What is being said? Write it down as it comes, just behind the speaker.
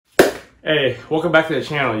Hey, welcome back to the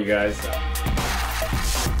channel, you guys.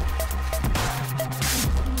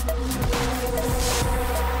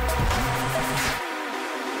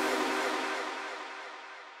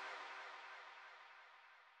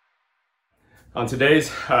 On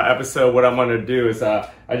today's episode, what I'm going to do is I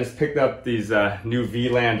just picked up these new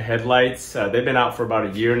VLAND headlights. They've been out for about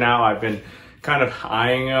a year now. I've been kind of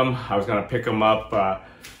eyeing them. I was going to pick them up,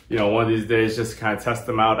 one of these days just to kind of test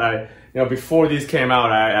them out. Before these came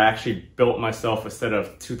out, I actually built myself a set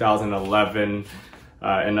of 2011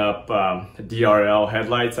 DRL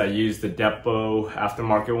headlights. I used the depot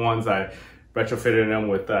aftermarket ones. I retrofitted them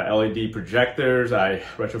with LED projectors. I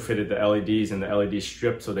retrofitted the LEDs and the LED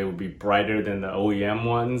strips so they would be brighter than the OEM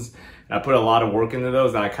ones. And I put a lot of work into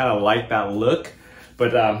those, and I kind of like that look.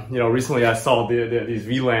 But recently I saw these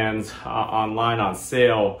VLANs online on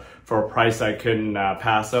sale for a price I couldn't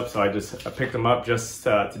pass up, so I picked them up just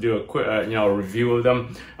to do a quick review of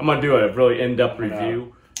them. I'm gonna do a really in-depth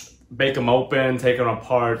review. Bake them open, take them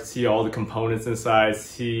apart, see all the components inside,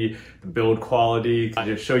 see the build quality. I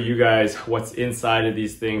just show you guys what's inside of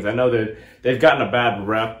these things. I know that they've gotten a bad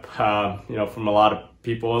rep, from a lot of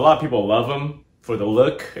people. A lot of people love them for the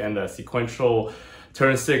look and the sequential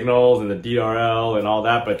turn signals and the DRL and all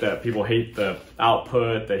that, but people hate the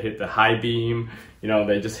output, they hate the high beam.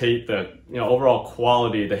 They just hate the overall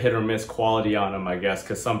quality, the hit or miss quality on them, I guess,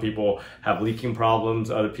 because some people have leaking problems,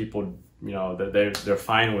 other people, they're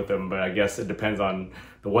fine with them, but I guess it depends on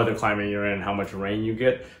the weather climate you're in, how much rain you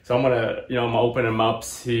get. So I'm gonna open them up,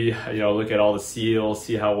 see, look at all the seals,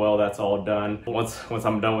 see how well that's all done. Once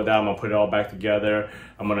I'm done with that, I'm gonna put it all back together.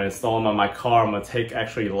 I'm gonna install them on my car. I'm gonna take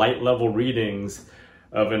actually light level readings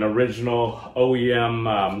of an original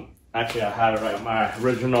OEM, actually I had it right, my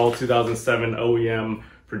original 2007 OEM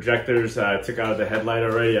projectors. I took out the headlight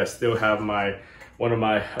already. I still have one of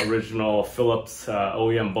my original Philips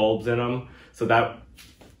OEM bulbs in them. So that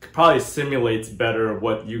probably simulates better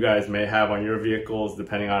what you guys may have on your vehicles,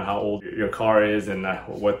 depending on how old your car is and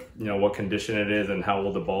what condition it is and how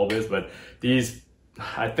old the bulb is. But these,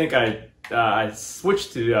 I think I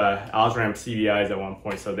switched to Osram CVIs at one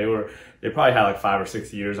point, so they probably had like 5 or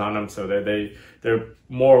 6 years on them, so they're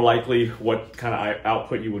more likely what kind of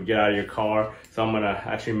output you would get out of your car. So I'm gonna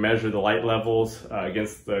actually measure the light levels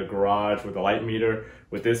against the garage with a light meter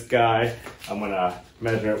with this guy. I'm gonna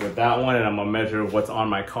measure it with that one, and I'm gonna measure what's on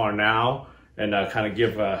my car now, and kind of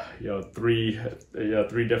give three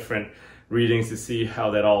different readings to see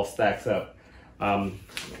how that all stacks up.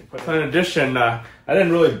 But in addition, I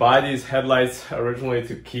didn't really buy these headlights originally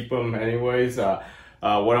to keep them anyways.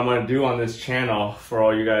 What I'm going to do on this channel, for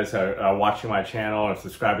all you guys that are watching my channel and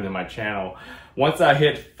subscribing to my channel, once I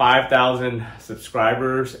hit 5,000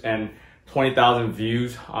 subscribers and 20,000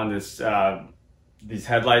 views on these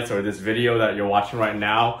headlights or this video that you're watching right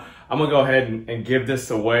now, I'm going to go ahead and give this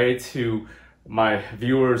away to my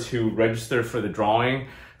viewers who registered for the drawing.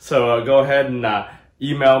 So go ahead and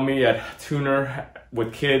email me at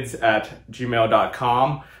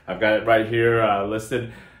tunerwithkids@gmail.com. I've got it right here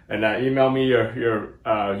listed. And email me your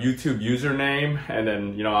YouTube username, and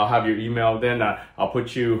then I'll have your email. Then I'll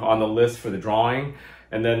put you on the list for the drawing.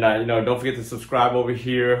 And then don't forget to subscribe over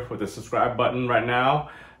here with the subscribe button right now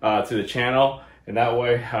to the channel. And that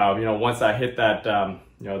way, once I hit that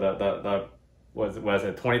was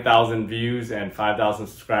it 20,000 views and 5,000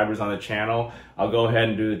 subscribers on the channel, I'll go ahead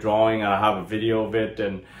and do the drawing. I'll have a video of it,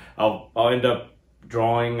 and I'll end up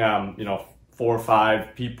drawing 4 or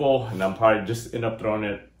 5 people, and I'm probably just end up throw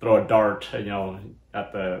a dart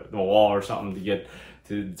at the wall or something to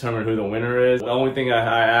determine who the winner is. The only thing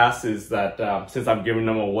I ask is that since I'm giving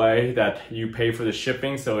them away, that you pay for the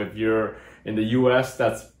shipping. So if you're in the US,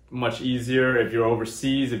 that's much easier. If you're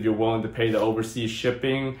overseas, if you're willing to pay the overseas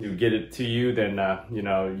shipping to get it to you, then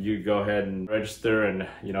you go ahead and register, and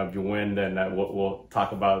if you win, then we'll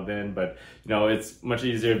talk about it then. But it's much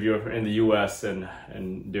easier if you're in the US and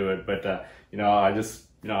do it. But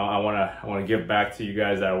I want to give back to you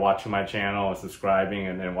guys that are watching my channel and subscribing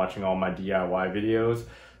and then watching all my DIY videos.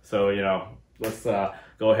 So let's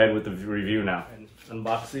go ahead with the review now and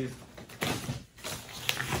unbox these.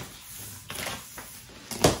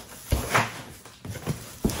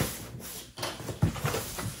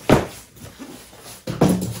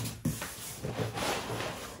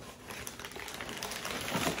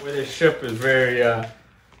 The way they ship is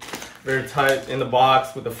very tight in the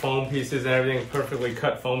box with the foam pieces and everything, perfectly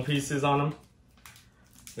cut foam pieces on them.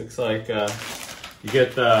 Looks like you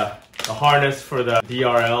get the harness for the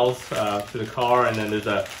DRLs to the car, and then there's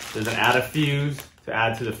an add-a fuse to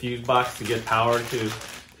add to the fuse box to get power to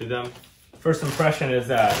them. first impression is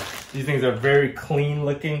that these things are very clean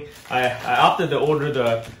looking. I opted to order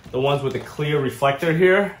the ones with the clear reflector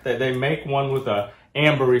here. They make one with a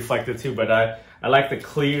amber reflector too, but I like the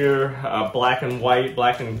clear black and white,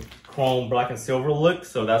 black and chrome, black and silver look.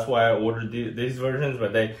 So that's why I ordered these versions,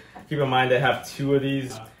 but they keep in mind they have two of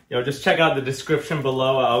these. You know, just check out the description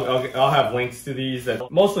below. I'll have links to these.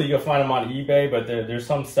 Mostly you can find them on eBay, but there's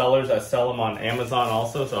some sellers that sell them on Amazon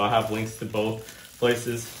also, so I'll have links to both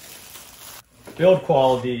places. Build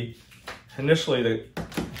quality, initially the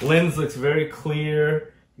lens looks very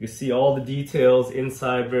clear. You can see all the details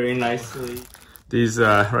inside very nicely. These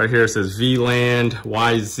right here, it says VLAND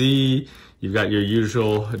YZ. You've got your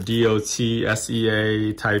usual DOT,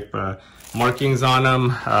 SEA type markings on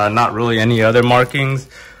them. Not really any other markings.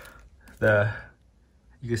 You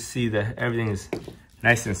can see that everything is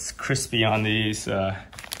nice and crispy on these. It's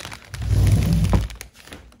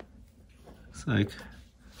like,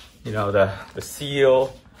 you know, the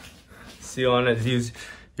seal on it. Use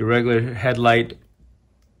your regular headlight.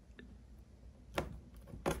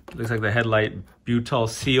 Looks like the headlight butyl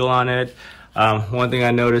seal on it. One thing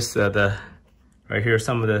I noticed that right here,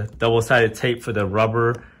 some of the double-sided tape for the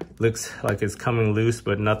rubber looks like it's coming loose,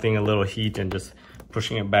 but nothing, a little heat and just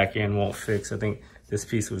pushing it back in won't fix. I think this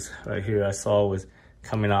piece was right here, I saw was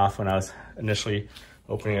coming off when I was initially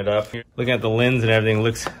opening it up. Looking at the lens and everything,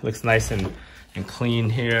 looks nice and clean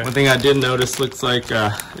here. One thing I did notice, looks like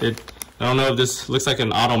I don't know if this looks like an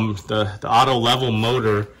the auto level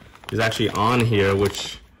motor is actually on here,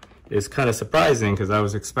 which is kind of surprising because I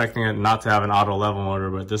was expecting it not to have an auto level motor,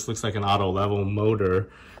 but this looks like an auto level motor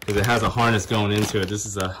because it has a harness going into it. This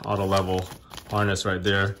is an auto level harness right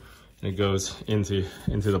there. It goes into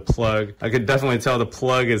the plug. I could definitely tell the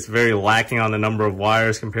plug is very lacking on the number of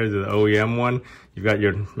wires compared to the OEM one. You've got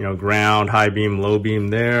your ground, high beam, low beam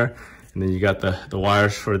there, and then you got the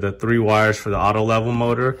wires for the 3 wires for the auto level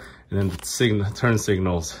motor, and then the turn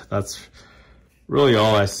signals. That's really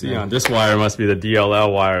all I see on this wire. Must be the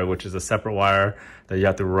DLL wire, which is a separate wire that you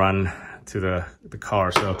have to run to the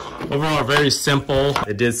car. So overall, very simple.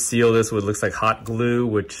 It did seal this with looks like hot glue,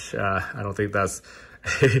 which I don't think that's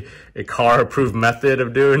a car-approved method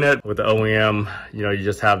of doing it. With the OEM, you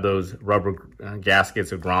just have those rubber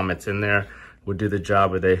gaskets or grommets in there, would do the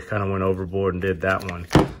job, but they kind of went overboard and did that one.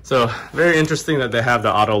 So very interesting that they have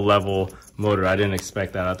the auto level motor. I didn't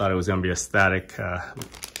expect that. I thought it was going to be a static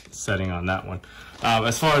setting on that one.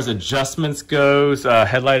 As far as adjustments goes,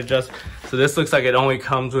 headlight adjust. So this looks like it only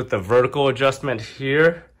comes with the vertical adjustment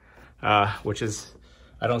here, which is,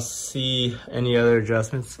 I don't see any other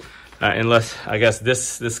adjustments. Unless, I guess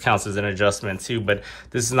this counts as an adjustment too, but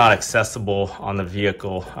this is not accessible on the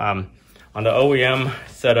vehicle. On the OEM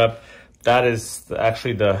setup, that is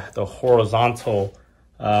actually the horizontal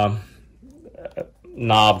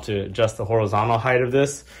knob to adjust the horizontal height of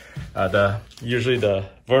this. Usually the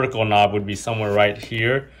vertical knob would be somewhere right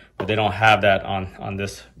here, but they don't have that on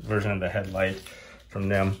this version of the headlight from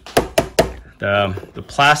them. The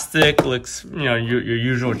plastic looks, your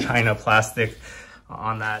usual China plastic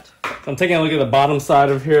on that. So I'm taking a look at the bottom side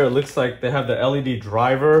of here. It looks like they have the LED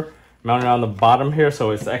driver mounted on the bottom here, so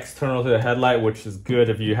it's external to the headlight, which is good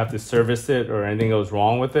if you have to service it or anything goes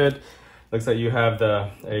wrong with it. Looks like you have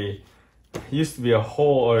used to be a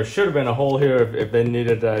hole, or should have been a hole here if they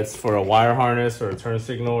needed it's for a wire harness or a turn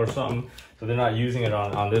signal or something. So they're not using it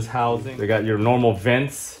on this housing. They got your normal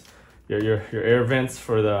vents, your air vents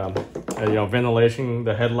for the ventilation,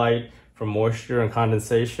 the headlight for moisture and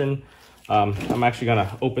condensation. I'm actually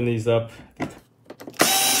gonna open these up.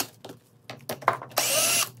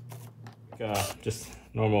 Just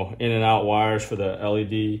normal in and out wires for the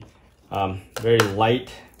LED. Very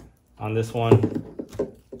light on this one.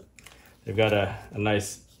 They've got a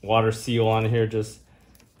nice water seal on here, just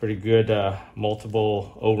pretty good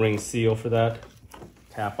multiple O-ring seal for that.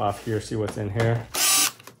 Tap off here, see what's in here.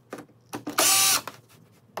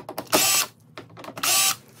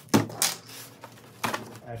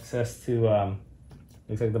 Access to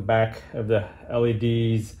looks like the back of the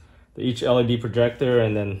LEDs, each LED projector,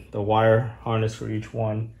 and then the wire harness for each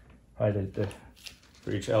one, probably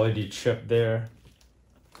for each LED chip there.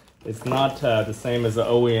 It's not the same as the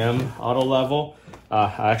OEM auto level.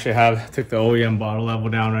 I actually took the OEM auto level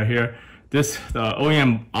down right here. The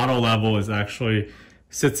OEM auto level is actually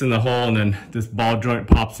sits in the hole, and then this ball joint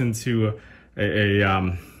pops into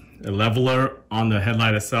a leveler on the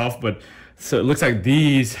headlight itself. But so it looks like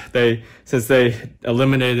since they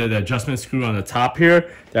eliminated the adjustment screw on the top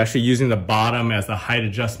here, they're actually using the bottom as the height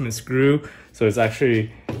adjustment screw. So it's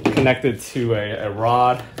actually connected to a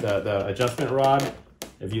rod, the adjustment rod.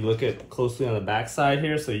 If you look at closely on the back side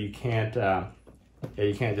here, so you can't Yeah,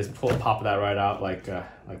 you can't just pop that right out like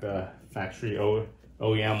the factory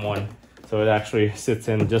OEM one. So it actually sits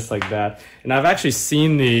in just like that. And I've actually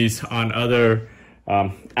seen these on other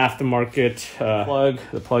aftermarket plug.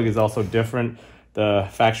 The plug is also different. The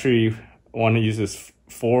factory one uses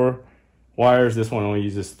 4 wires. This one only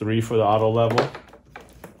uses 3 for the auto level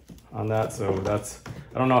on that. So that's,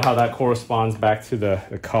 I don't know how that corresponds back to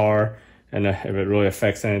the car and if it really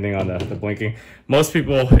affects anything on the blinking. Most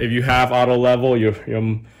people, if you have auto level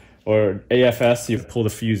or AFS, you pull the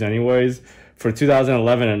fuse anyways. For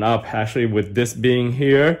 2011 and up, actually with this being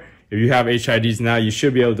here, if you have HIDs now, you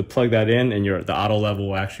should be able to plug that in and the auto level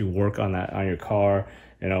will actually work on that on your car.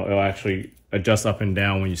 You know, it'll actually adjust up and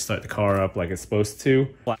down when you start the car up like it's supposed to.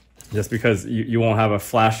 Just because you won't have a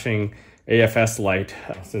flashing AFS light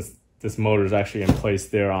since this motor is actually in place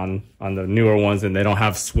there on the newer ones, and they don't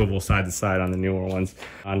have swivel side to side on the newer ones.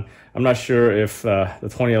 I'm not sure if the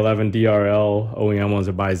 2011 DRL OEM ones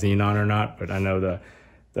are by Xenon or not, but I know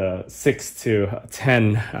the 6 to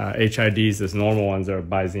 10 HIDs, these normal ones, are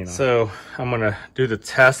by Xenon. So I'm gonna do the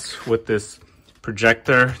test with this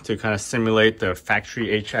projector to kind of simulate the factory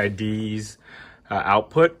HIDs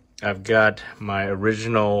output. I've got my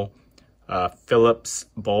original Philips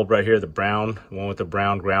bulb right here, the brown one with the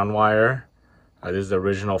brown ground wire. This is the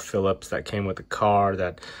original Philips that came with the car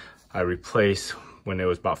that I replaced when it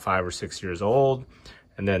was about 5 or 6 years old.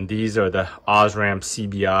 And then these are the Osram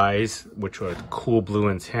CBIs, which are cool blue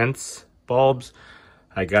intense bulbs.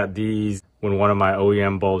 I got these when one of my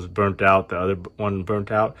OEM bulbs burnt out, the other one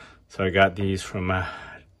burnt out. So I got these from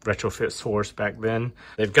retrofit source back then.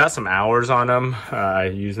 They've got some hours on them. I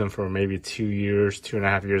used them for maybe 2 years,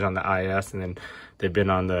 2.5 years on the IS, and then they've been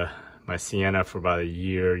on my Sienna for about a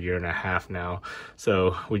year and a half now.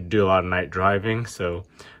 So we do a lot of night driving, so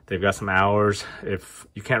they've got some hours. If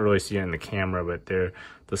you can't really see it in the camera, but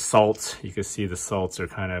the salts, you can see the salts are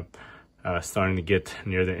kind of starting to get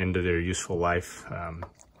near the end of their useful life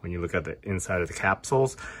when you look at the inside of the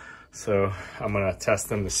capsules. So I'm gonna test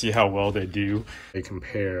them to see how well they do. They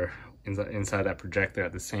compare inside that projector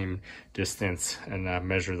at the same distance and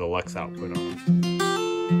measure the lux output on them.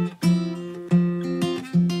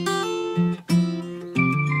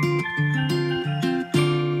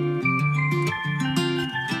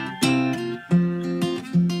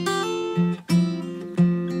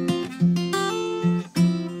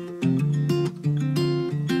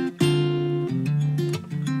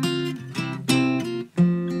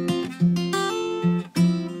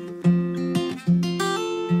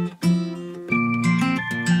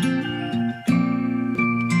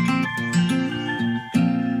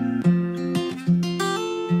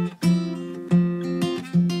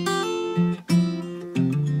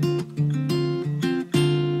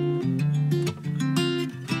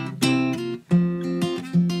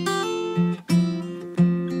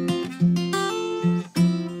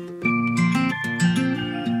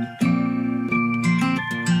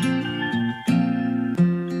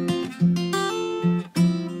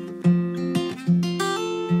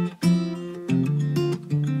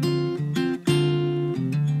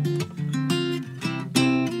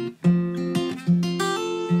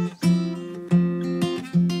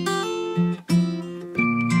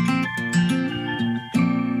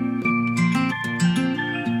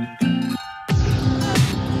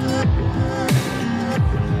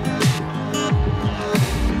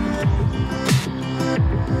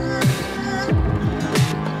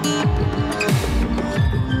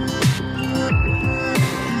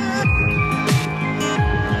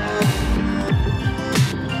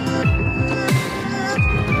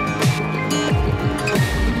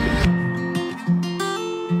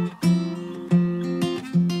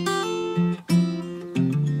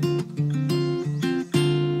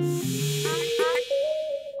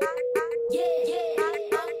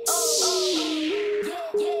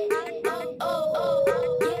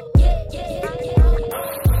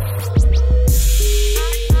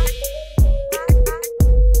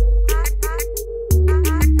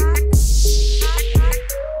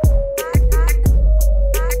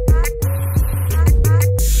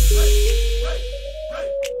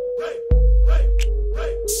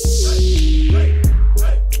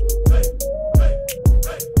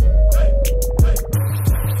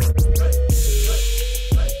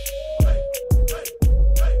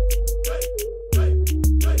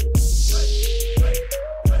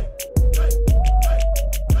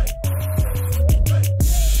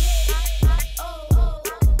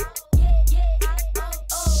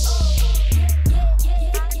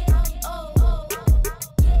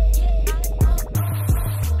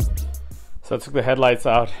 So I took the headlights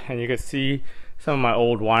out and you can see some of my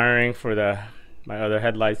old wiring for the my other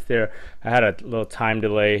headlights there. I had a little time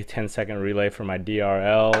delay, 10-second relay for my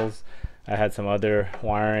DRLs. I had some other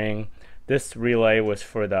wiring. This relay was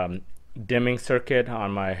for the dimming circuit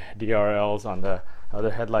on my DRLs on the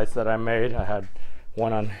other headlights that I made. I had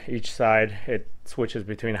one on each side. It switches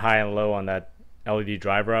between high and low on that LED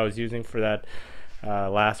driver I was using for that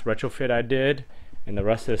last retrofit I did. And the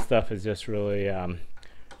rest of the stuff is just really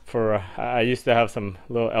I used to have some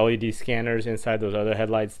little LED scanners inside those other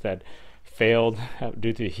headlights that failed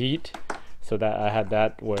due to heat, so that I had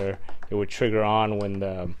that where it would trigger on when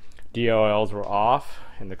the DOLs were off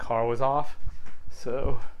and the car was off.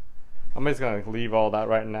 So I'm just gonna leave all that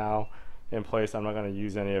right now in place. I'm not gonna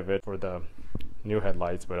use any of it for the new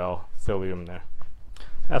headlights, but I'll still leave them there.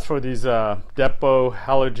 As for these depot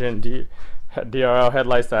halogen DRL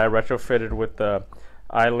headlights that I retrofitted with the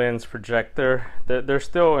I-lens projector, they're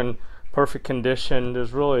still in perfect condition.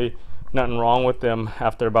 There's really nothing wrong with them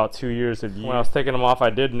after about 2 years of use. When I was taking them off, I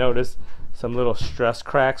did notice some little stress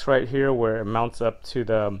cracks right here where it mounts up to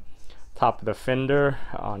the top of the fender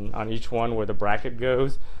on each one where the bracket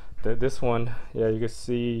goes. This one, yeah, you can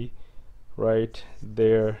see right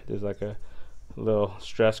there, there's like a little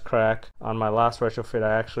stress crack. On my last retrofit,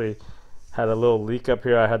 I actually had a little leak up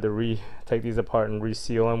here. I had to take these apart and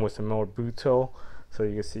reseal them with some more Buto. So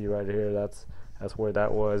you can see right here, that's where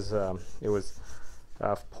that was. It was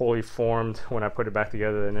poorly formed when I put it back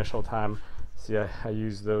together the initial time. See, I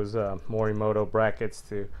used those Morimoto brackets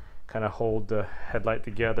to kind of hold the headlight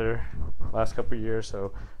together last couple of years.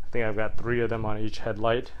 So I think I've got 3 of them on each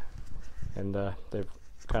headlight, and they've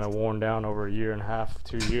kind of worn down over 1.5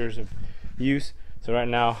 to 2 years of use. So right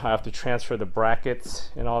now I have to transfer the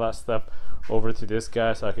brackets and all that stuff over to this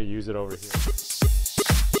guy so I could use it over here.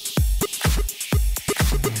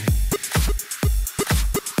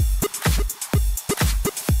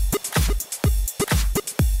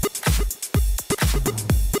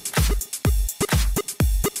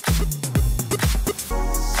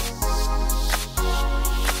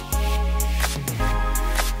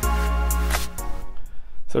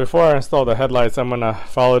 So before I install the headlights, I'm going to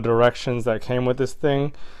follow directions that came with this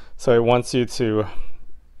thing. So it wants you to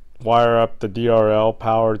wire up the DRL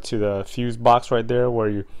power to the fuse box right there where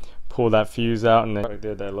you pull that fuse out, and then right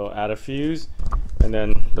there, that little add a fuse. And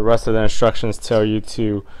then the rest of the instructions tell you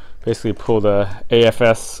to basically pull the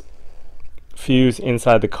AFS fuse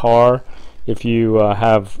inside the car if you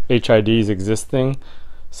have HIDs existing.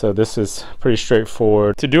 So this is pretty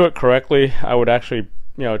straightforward. To do it correctly, I would actually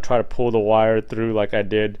try to pull the wire through like I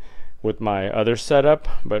did with my other setup,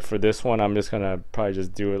 but for this one I'm just gonna probably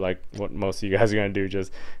just do it like what most of you guys are gonna do,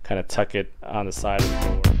 just kind of tuck it on the side of the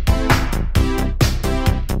door.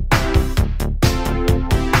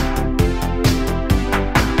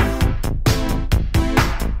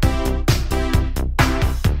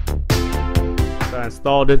 So I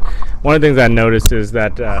installed it. One of the things I noticed is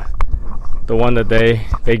that the one that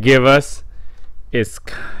they give us it's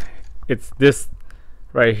this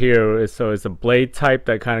right here. So it's a blade type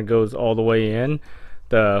that kind of goes all the way in.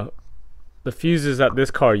 The fuses that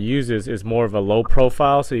this car uses is more of a low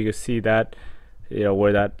profile, so you can see that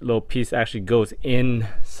where that little piece actually goes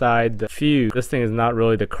inside the fuse. This thing is not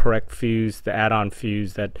really the correct fuse, the add-on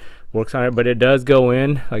fuse that works on it, but it does go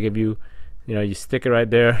in. Like if you stick it right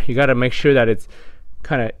there, you got to make sure that it's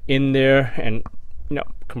kind of in there and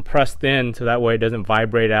compressed in, so that way it doesn't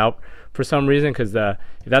vibrate out for some reason, because if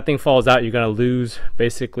that thing falls out, you're going to lose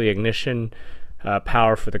basically ignition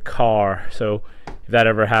power for the car. So if that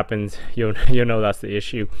ever happens, you'll know that's the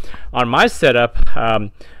issue. On my setup,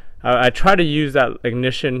 I try to use that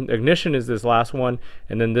ignition. Ignition is this last one,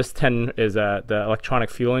 and then this 10 is the electronic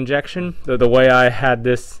fuel injection. The way I had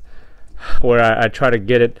this, where I try to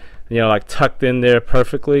get it like tucked in there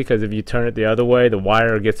perfectly, because if you turn it the other way, the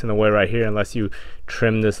wire gets in the way right here. Unless you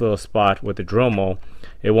trim this little spot with the Dremel,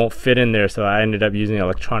 it won't fit in there. So I ended up using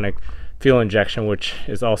electronic fuel injection, which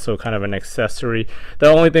is also kind of an accessory. The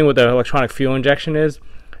only thing with the electronic fuel injection is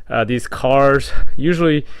these cars,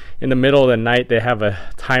 usually in the middle of the night, they have a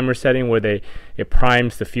timer setting where it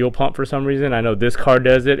primes the fuel pump for some reason. I know this car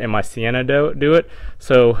does it and my Sienna do it.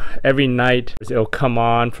 So every night it'll come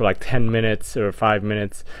on for like 10 minutes or 5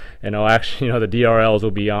 minutes, and it'll actually, the DRLs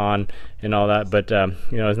will be on and all that. But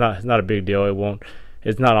it's not a big deal.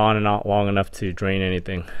 It's not on and out long enough to drain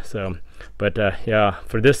anything. So, but yeah,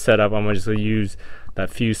 for this setup, I'm just gonna use that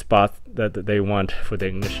fuse spot that they want for the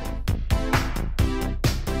ignition.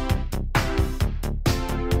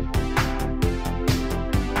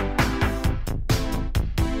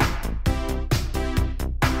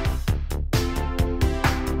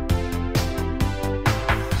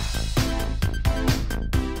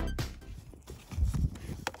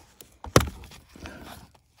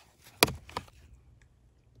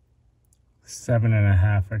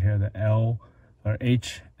 7.5 right here, the L or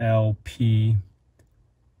HLP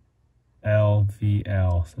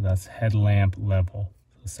LVL. So that's headlamp level.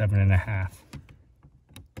 So 7.5.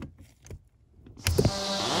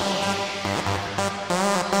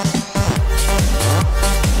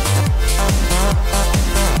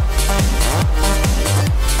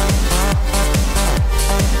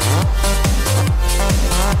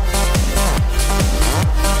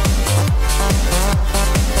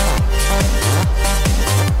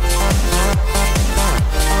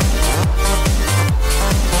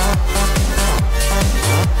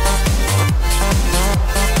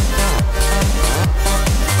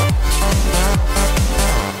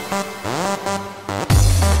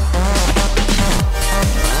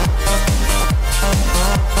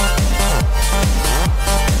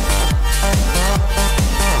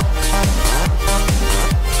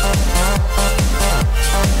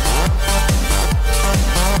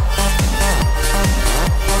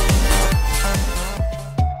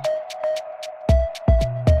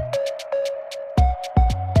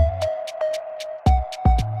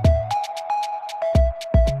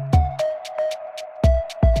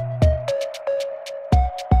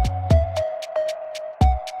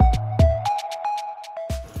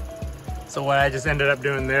 So what I just ended up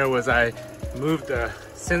doing there was I moved the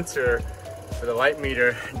sensor for the light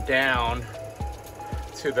meter down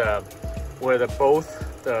to where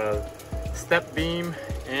both the step beam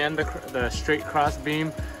and the straight cross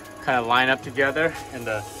beam kind of line up together, and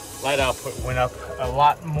the light output went up a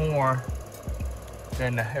lot more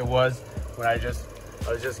than it was when I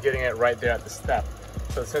was just getting it right there at the step.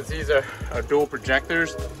 So since these are dual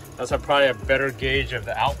projectors, those are probably a better gauge of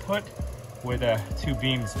the output where the two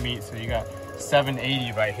beams meet. So you got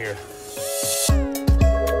 780 right here.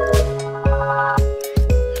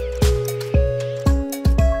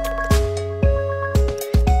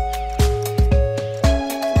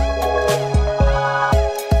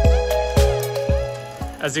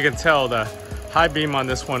 As you can tell, the high beam on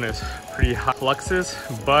this one is pretty high fluxes,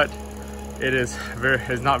 but it is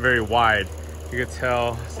not very wide. You can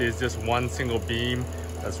tell, see, it's just one single beam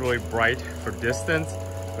that's really bright for distance.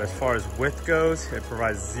 But as far as width goes, it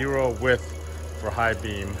provides zero width for high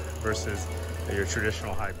beam versus your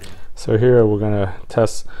traditional high beam. So here we're gonna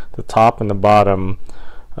test the top and the bottom,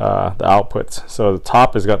 the outputs. So the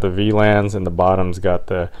top has got the VLANs and the bottom's got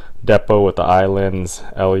the depot with the islands,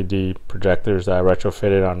 LED projectors that I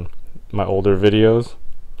retrofitted on my older videos.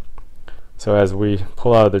 So as we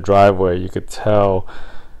pull out of the driveway, you could tell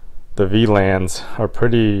the VLANs are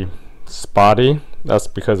pretty spotty. That's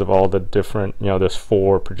because of all the different, there's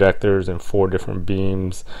 4 projectors and 4 different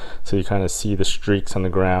beams, so you kind of see the streaks on the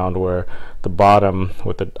ground, where the bottom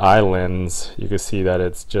with the islands, you can see that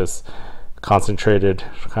it's just concentrated,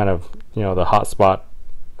 kind of, the hot spot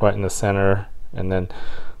right in the center. And then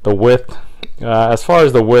the width, as far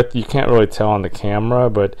as the width, you can't really tell on the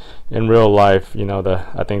camera, but in real life,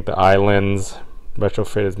 I think the islands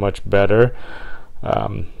retrofit is much better.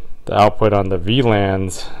 The output on the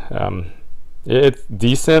VLANs, it's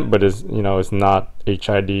decent, but it's not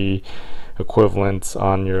HID equivalents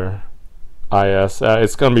on your IS.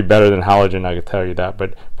 It's going to be better than halogen, I can tell you that,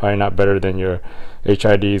 but probably not better than your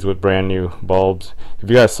HIDs with brand new bulbs.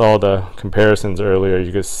 If you guys saw the comparisons earlier,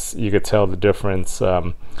 you could tell the difference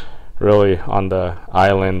really on the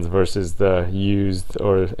islands versus the used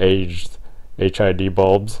or aged HID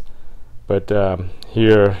bulbs. But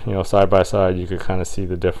here, side by side, you could kind of see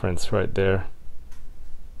the difference right there.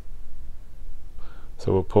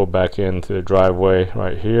 So we'll pull back into the driveway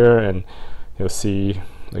right here, and you'll see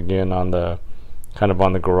again on the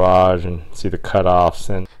garage, and see the cutoffs,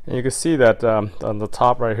 and you can see that on the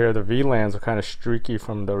top right here, the VLANs are kind of streaky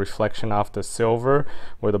from the reflection off the silver,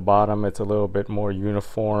 where the bottom it's a little bit more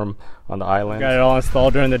uniform on the island. Got it all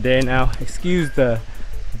installed during the day now. Excuse the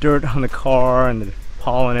dirt on the car and the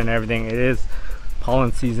pollen and everything. It is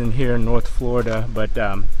pollen season here in North Florida, but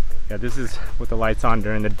yeah, this is with the lights on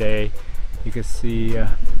during the day. You can see, I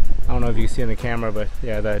don't know if you can see in the camera, but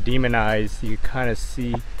yeah, the demon eyes, you kind of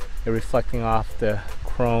see it reflecting off the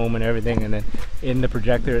chrome and everything, and then in the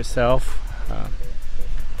projector itself.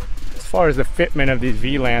 As far as the fitment of these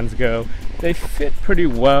VLANs go, they fit pretty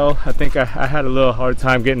well. I think I had a little hard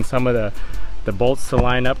time getting some of the bolts to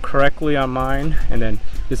line up correctly on mine, and then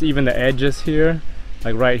just even the edges here,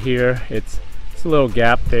 like right here, it's a little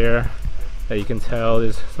gap there that you can tell.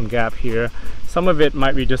 There's some gap here. Some of it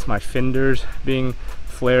might be just my fenders being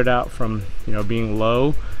flared out from being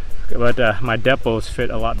low, but my depots fit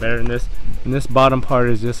a lot better in this. And this bottom part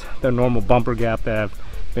is just the normal bumper gap that I've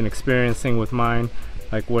been experiencing with mine,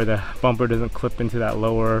 like where the bumper doesn't clip into that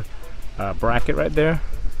lower bracket right there.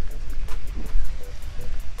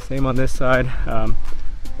 Same on this side.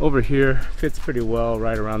 Over here fits pretty well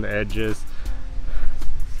right around the edges,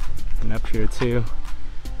 and up here too.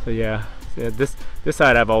 So yeah, this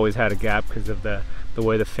side I've always had a gap because of the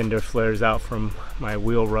way the fender flares out from my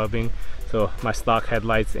wheel rubbing. So my stock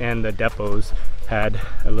headlights and the depots had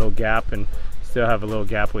a little gap, and still have a little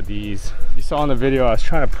gap with these. You saw in the video I was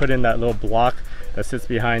trying to put in that little block that sits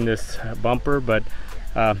behind this bumper, but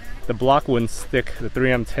the block wouldn't stick, the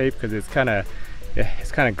 3M tape, because it's kind of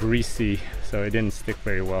greasy, so it didn't stick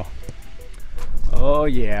very well. Oh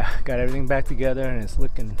yeah, got everything back together and it's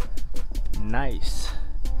looking nice.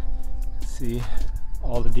 See,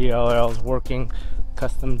 all the DRLs working,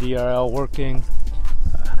 custom DRL working.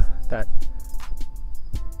 That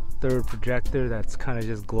third projector that's kind of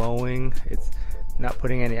just glowing. It's not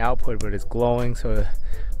putting any output, but it's glowing, so it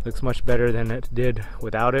looks much better than it did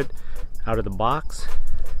without it out of the box.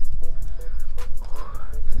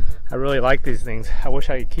 I really like these things. I wish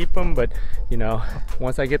I could keep them, but you know,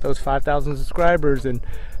 once I get those 5,000 subscribers and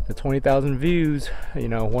the 20,000 views, you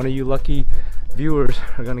know, one of you lucky viewers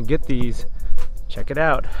are gonna get these. Check it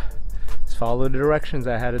out. Just follow the directions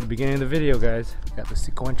I had at the beginning of the video, guys. Got the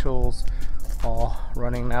sequentials all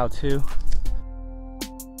running now too.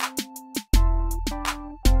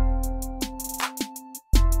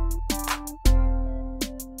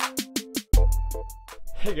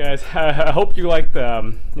 Hey guys, I hope you liked you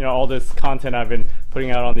know, all this content I've been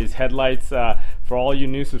putting out on these headlights. For all you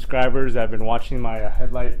new subscribers that have been watching my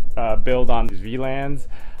headlight build on these VLANs,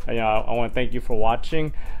 you know, I want to thank you for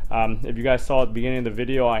watching. If you guys saw at the beginning of the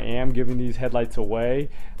video, I am giving these headlights away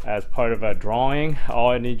as part of a drawing.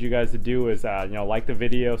 All I need you guys to do is you know, like the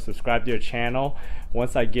video, subscribe to your channel.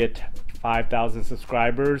 Once I get 5,000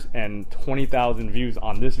 subscribers and 20,000 views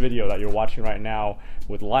on this video that you're watching right now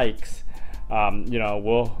with likes, you know,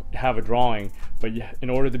 we'll have a drawing. But in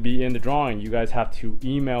order to be in the drawing, you guys have to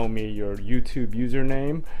email me your YouTube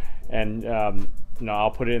username, and you know,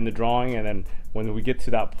 I'll put it in the drawing, and then when we get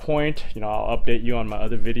to that point, you know, I'll update you on my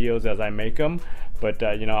other videos as I make them. But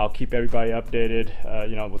you know, I'll keep everybody updated,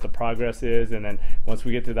 you know, what the progress is, and then once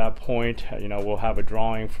we get to that point, you know, we'll have a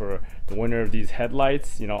drawing for the winner of these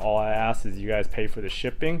headlights. You know, all I ask is you guys pay for the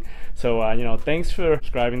shipping. So you know, thanks for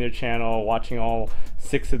subscribing to the channel, watching all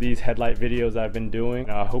 6 of these headlight videos I've been doing.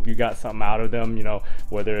 I hope you got something out of them, you know,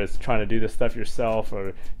 whether it's trying to do this stuff yourself,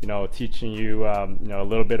 or you know, teaching you you know, a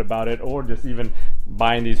little bit about it, or just even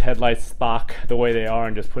buying these headlights stock the way they are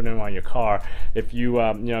and just putting them on your car. If you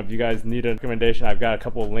you know, if you guys need a recommendation, I've got a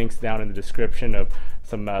couple of links down in the description of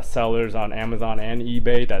some sellers on Amazon and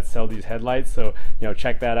eBay that sell these headlights, so you know,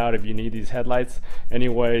 check that out if you need these headlights.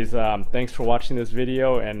 Anyways, thanks for watching this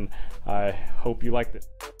video, and I hope you liked it.